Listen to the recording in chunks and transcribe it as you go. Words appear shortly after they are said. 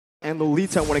and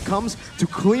Lolita when it comes to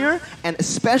clear, and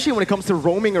especially when it comes to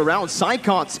roaming around.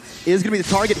 Psychots is going to be the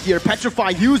target here. Petrify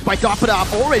used by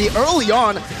Dapadap already early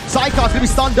on. Psychots going to be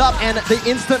stunned up, and the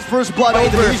instant first blood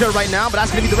over Indonesia right now, but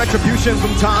that's going to be the retribution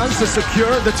from Taz to secure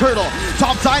the turtle.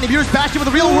 Top side, Ibir's bastion with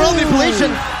a real world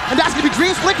manipulation, and that's going to be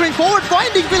Dreams flickering forward,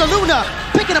 finding Villa Luna,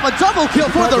 picking up a double kill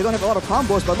for the... They don't have a lot of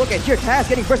combos, but look at here, Taz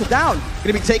getting bursted down. Going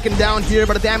to be taken down here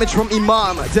by the damage from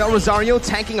Imam. Del Rosario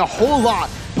tanking a whole lot.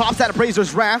 Pops out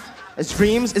Appraiser's Wrath as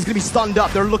Dreams is going to be stunned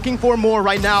up. They're looking for more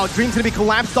right now. Dreams going to be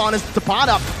collapsed on as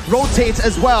Tapada rotates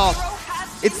as well.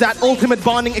 It's that ultimate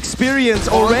bonding experience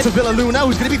already to Villa Luna,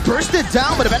 who's going to be bursted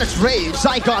down by the Venice Rage.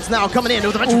 Psychots now coming in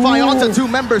with a Petrify onto two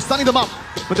members, stunning them up.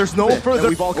 But there's no further.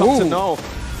 We've all come to know.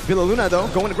 Villa Luna, though,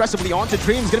 going aggressively onto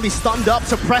Dreams, going to be stunned up,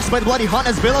 suppressed by the Bloody Hunt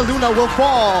as Villa Luna will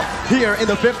fall here in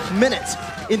the 5th minute.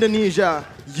 Indonesia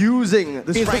using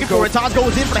the strength for it. Taz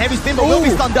goes in for the heavy spin, but will be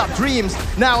stunned up. Dreams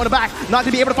now in the back, not going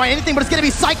to be able to find anything, but it's going to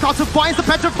be Psychots who finds the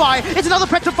Petrify. It's another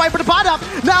Petrify for the Padap.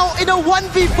 Now in a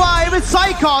 1v5, it's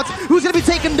Psychots who's going to be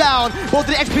taken down. Both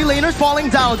of the XP laners falling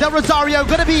down. Del Rosario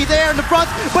going to be there in the front,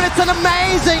 but it's an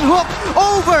amazing hook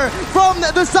over from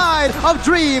the side of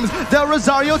Dreams. Del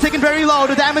Rosario taken very low.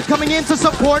 The damage coming in to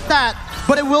support that,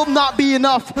 but it will not be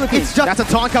enough. It's just, that's a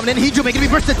taunt coming in. Hijume going to be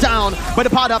bursted down by the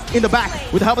Padap in the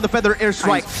back with the help of the Feather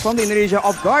Airstrike. From the Indonesia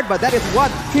off guard, but that is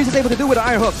what he's able to do with the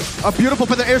Iron Hook. A beautiful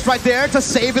Feather Airstrike there to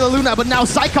save Villa Luna, but now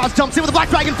Psychots jumps in with the Black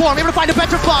Dragon form, able to find a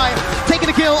Petrify, taking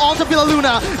a kill onto Villa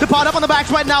Luna. The Padap on the backs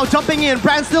right now, jumping in.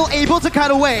 Brand still able to cut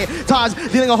away. Taz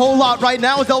dealing a whole lot right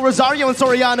now as Del Rosario and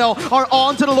Soriano are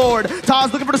on to the Lord.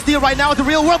 Taz looking for the steal right now at the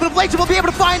real world, but Inflation will be able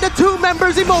to find the two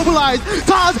members immobilized.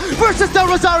 Taz versus Del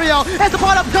Rosario as the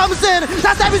Padap comes in.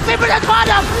 That's heavy spin, but that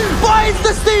Padap finds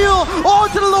the steal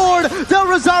onto the Lord. Del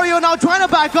Rosario now trying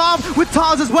to back off with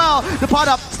Taz as well. The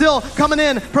Padap still coming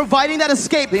in, providing that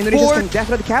escape. The Indonesians can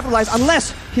definitely capitalize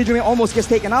unless Hijume almost gets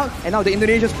taken out, and now the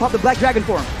Indonesians pop the Black Dragon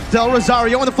form. Del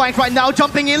Rosario on the flank right now,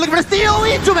 jumping in, looking for the steal.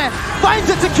 Hijume finds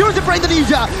it, secures it for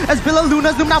Indonesia as Villa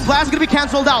Luna's Lumina Blast is going to be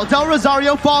cancelled out. Del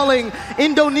Rosario falling.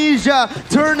 Indonesia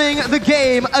turning the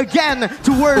game again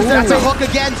towards that's a hook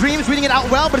again. Dreams reading it out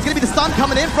well, but it's going to be the stun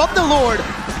coming in from the Lord.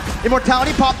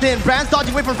 Immortality popped in. Brand's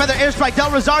dodging away from Feather Airstrike. Del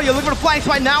Rosario looking for the flanks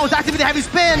right now. Is activating the heavy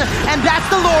spin. And that's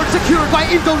the Lord secured by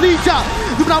Indonesia.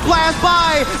 Lumina Blast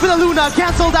by Villa Luna.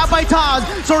 Cancelled out by Taz.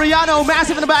 Soriano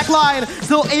massive in the back line.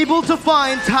 Still able to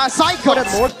find Psycho. That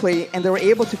Lord play, and they were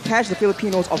able to catch the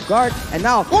Filipinos off guard. And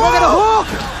now, look at the hook!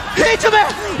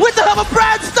 Hijume with the help of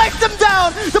Brand snipes them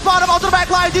down. The bottom onto the back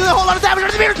line, dealing a whole lot of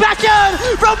damage. The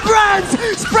bastion from Brand,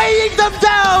 spraying them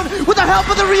down with the help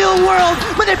of the real world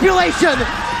manipulation.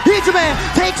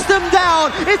 Hijume takes them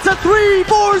down. It's a 3-4-0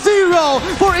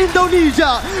 for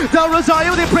Indonesia. Del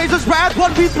Rosario, the Appraiser's Wrath,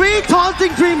 1v3,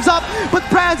 taunting Dreams up, but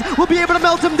Brands will be able to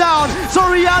melt him down.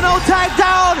 Soriano tagged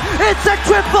down. It's a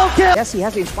triple kill. Yes, he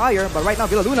has the Inspire, but right now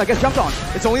Villa Luna gets jumped on.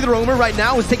 It's only the Roamer right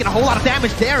now who's taking a whole lot of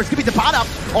damage there. It's going to be the Padap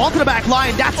onto the back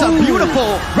line. That's a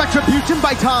beautiful retribution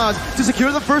by Taz to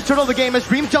secure the first turtle of the game as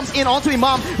Dreams jumps in onto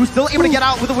Imam, who's still able to get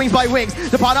out with the Wings by Wings.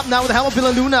 The Padap now with the help of Villa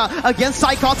Luna against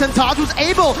Psychots, and Taz who's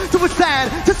able to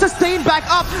withstand, to sustain back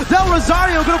up. Del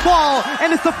Rosario gonna fall,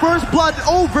 and it's the first blood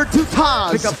over to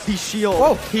Taz. Pick up the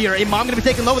shield here. Imam gonna be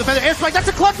taken low with the Feather Airstrike. That's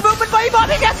a clutch movement by Imam.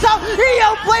 He gets out. He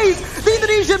outplays the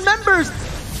Indonesian members.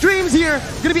 Dreams here,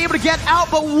 gonna be able to get out,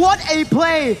 but what a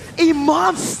play.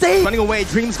 Imam stays. Running away,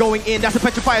 Dreams going in. That's a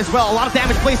Petrify as well. A lot of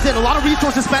damage placed in, a lot of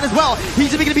resources spent as well.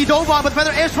 He's gonna be dove on with Feather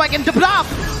Airstrike, and Padap,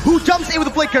 who jumps in with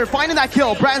the flicker, finding that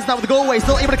kill. Brand's now with the go away,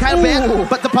 still able to kind of ban,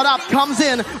 but the Padap comes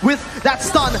in with that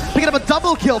stun, picking up a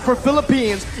double kill for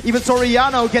Philippines. Even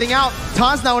Soriano getting out.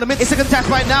 Taz now in the mid. It's a contest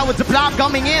right now with the Padap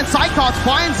coming in. Psychots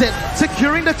finds it,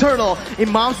 securing the turtle.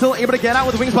 Imam still able to get out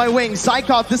with Wings by Wings.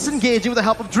 Psychots disengaging with the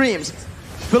help of Dreams.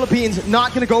 Philippines not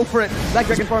going to go for it. Black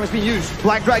Dragon form is being used.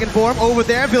 Black Dragon form over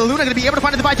there. Villa Luna going to be able to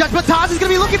find a Divine Judge, but Taz is going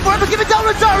to be looking for it, but give it Del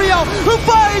Rosario, who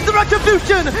finds the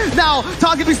retribution. Now,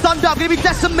 Taz going to be stunned up, going to be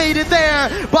decimated there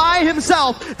by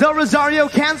himself. Del Rosario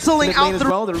cancelling out the...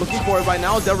 Well, they're looking for it right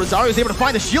now. Del Rosario is able to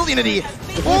find the shield unity.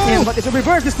 But it's a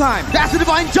reverse this time. That's the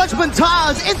Divine Judgment.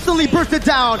 Taz instantly bursted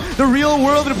down. The real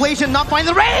world manipulation not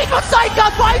finding the range, but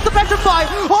Psychots finds the Petrify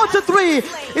onto 3.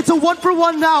 It's a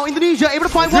 1-for-1 now. Indonesia able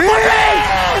to find one more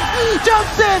range.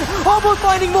 Jumps in, almost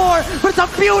finding more, but it's a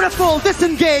beautiful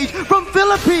disengage from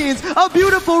Philippines. A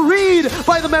beautiful read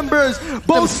by the members.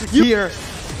 Both here.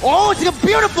 Oh, it's a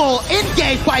beautiful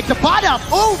engage by Tapada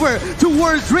over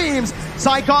towards Dreams.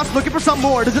 Psychots looking for some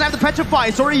more. Doesn't have the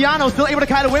Petrify. Soriano still able to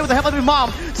kite away with the help of Imam.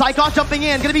 Psychots jumping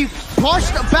in, gonna be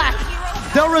pushed back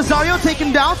Del Rosario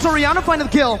taken down. Soriano finding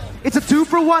the kill. It's a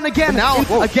 2-for-1 again. Now,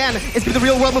 again, it's been the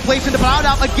real world manipulation. Depad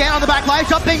up again on the back line,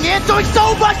 jumping in, doing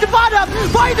so much. Depad up,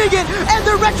 finding it, and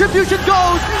the retribution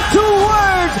goes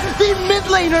towards the mid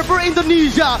laner for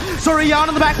Indonesia. Soriano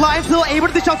on the back line, still able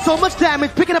to dish out so much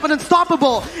damage, picking up an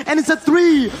unstoppable, and it's a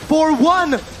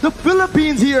 3-for-1. The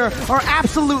Philippines here are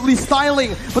absolutely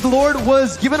styling, but the Lord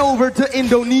was given over to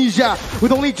Indonesia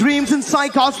with only Dreams and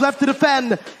Psychos left to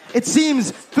defend. It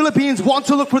seems Philippines want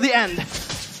to look for the end.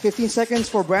 15 seconds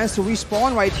for brands to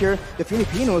respawn right here. The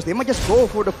Filipinos, they might just go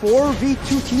for the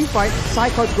 4v2 team fight.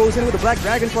 Psychos goes in with the Black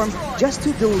Dragon form just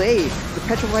to delay. The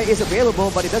Petrify is available,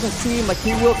 but it doesn't seem like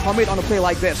he will commit on a play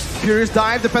like this. Furious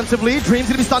dive defensively. Dreams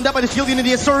gonna be stunned up by the shield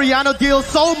unity. Soriano deals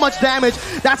so much damage.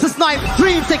 That's a snipe.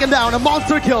 Dreams taken down. A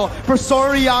monster kill for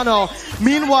Soriano.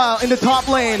 Meanwhile, in the top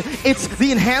lane, it's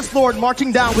the Enhanced Lord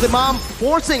marching down with Imam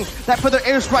forcing that further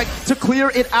airstrike to clear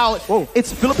it out. Whoa.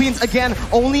 It's Philippines again,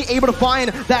 only able to find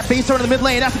that base turn in the mid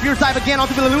lane. That's the Furious dive again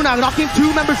onto Villaluna, knocking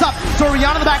 2 members up.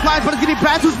 Soriano in the back lines, but it's gonna be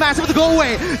Brad who's massive with the go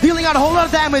away, dealing out a whole lot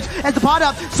of damage as the pot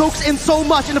up soaks in so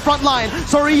much in the front line.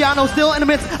 Soriano still in the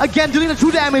midst, again dealing the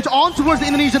true damage on towards the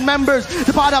Indonesian members.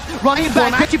 The pot up running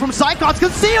back, catching from Psychos,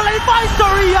 concealed, and he finds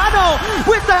Soriano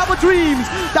with the help of Dreams.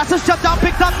 That's a shutdown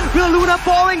picked up. Villaluna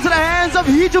falling to the hands of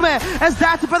Hijume as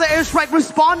that further airstrike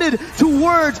responded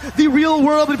towards the real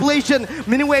world manipulation.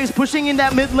 Miniwaves pushing in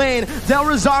that mid lane. Del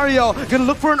Rosario gonna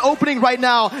look for an opening right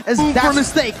now as that's for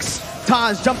mistakes.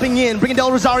 Taz jumping in, bringing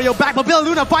Del Rosario back, but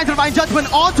Villaluna finds a divine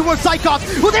judgment on towards Psychos.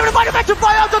 Was able to find a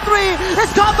Petrify out to 3.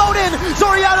 It's comboed in.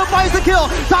 Soriano finds the kill.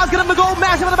 Taz gonna go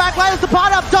massive on the back line as the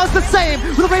pot up does the same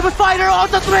with the Raven Spider on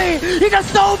the 3. He does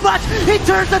so much. He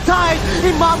turns the tide.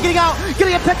 Imam getting out,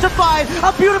 getting a Petrified.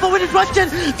 A beautiful winded Russian.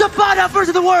 The pot up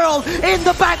versus the world in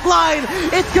the back line.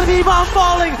 It's gonna be Imam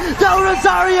falling. Del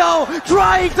Rosario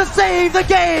trying to save the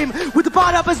game with the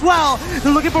pot up as well.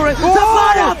 They're looking for it. The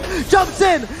pot up jumps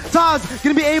in. Taz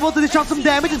gonna be able to dish out some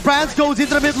damage as Brands goes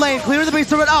into the mid lane, clearing the base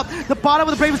turret up. The bottom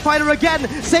with the Bravest Fighter again,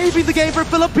 saving the game for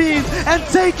Philippines and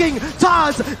taking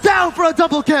Taz down for a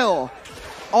double kill.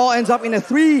 All ends up in a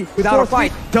 3 without a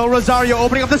fight. Del Rosario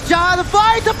opening up the shot, the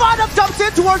fight, the bottom jumps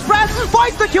in towards Brad,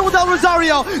 finds the kill with Del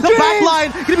Rosario. The back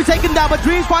line gonna be taken down, but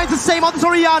Dreams finds the same on the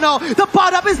Soriano. The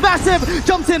bottom is massive,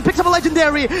 jumps in, picks up a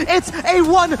legendary. It's a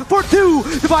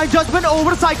 1-for-2. Divine Judgment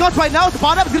over to Psychos right now. The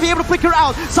bottom is gonna be able to flicker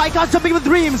out. Psychos jumping with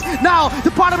Dreams. Now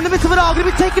the bottom in the midst of it all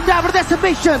gonna be taken down for the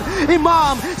decimation.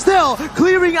 Imam still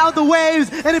clearing out the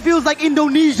waves, and it feels like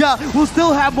Indonesia will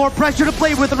still have more pressure to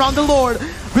play with around the Lord.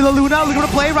 Villaluna looking to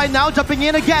play right now, jumping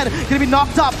in again, gonna be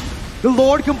knocked up. The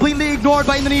Lord completely ignored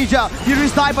by Indonesia.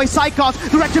 Furious dive by Psychos.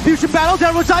 The retribution battle.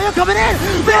 Del Rosario coming in.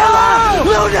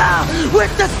 Villaluna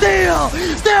with the steal.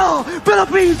 Still,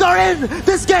 Philippines are in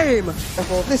this game.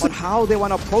 Listen how they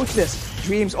want to approach this.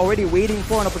 Dreams already waiting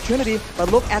for an opportunity,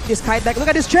 but look at this kite back. Look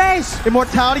at this chase.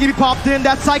 Immortality gonna be popped in.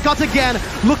 That's Psychos again,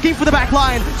 looking for the back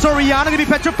line. Soriano gonna be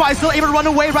petrified, still able to run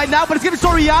away right now, but it's gonna be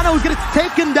Soriano who's gonna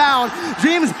take him down.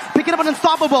 Dreams picking up an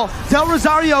unstoppable. Del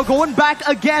Rosario going back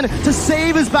again to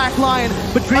save his back line,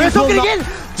 but Dreams will not.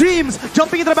 Dreams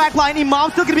jumping into the back line. Imam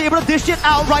still gonna be able to dish it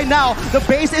out right now. The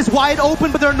base is wide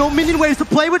open, but there are no minion waves to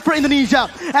play with for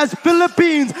Indonesia, as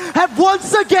Philippines have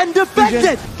once again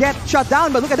defended. Get shut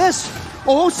down, but look at this.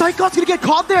 Oh, Psychos gonna get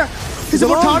caught there. His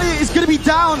immortality is gonna be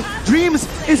down. Dreams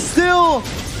is still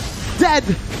dead.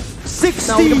 60s.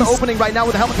 Now we got the opening right now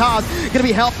with the help of Taz. Gonna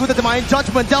be helped with the Divine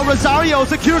Judgment. Del Rosario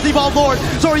secures the Evolved Lord.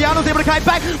 Soriano's able to kite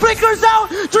back. Breakers out.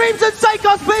 Dreams and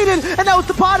Psychos baited. And now it's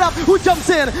the pot up who jumps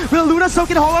in. Villaluna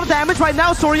soaking a whole lot of damage right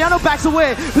now. Soriano backs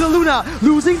away. Villaluna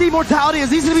losing the immortality as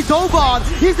he's gonna be dove on.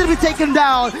 He's gonna be taken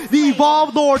down. The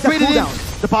Evolved Lord traded in.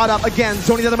 The pot up again,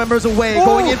 zoning the other members away,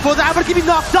 going in for that, but keeping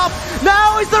knocked up.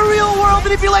 Now it's the real world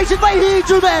manipulation by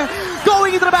Hijume,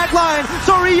 going into the back line.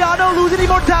 Soriano losing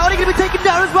immortality, gonna be taken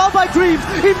down as well by Dreams.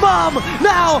 Imam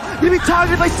now gonna be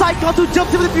targeted by Psychos, who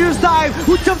jumps in with the fierce dive,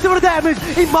 who jumps in with the damage.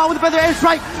 Imam with the feather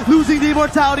airstrike, losing the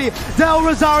immortality. Del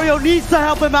Rosario needs to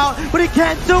help him out, but he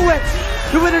can't do it.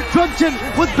 The winner Truncheon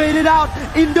was baited out.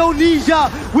 Indonesia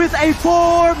with a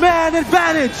 4-man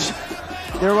advantage.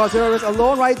 There was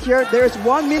alone right here. There's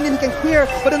 1 minion he can clear,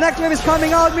 but the next wave is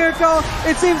coming out, Miracle.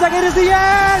 It seems like it is the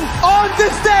end. On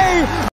this day,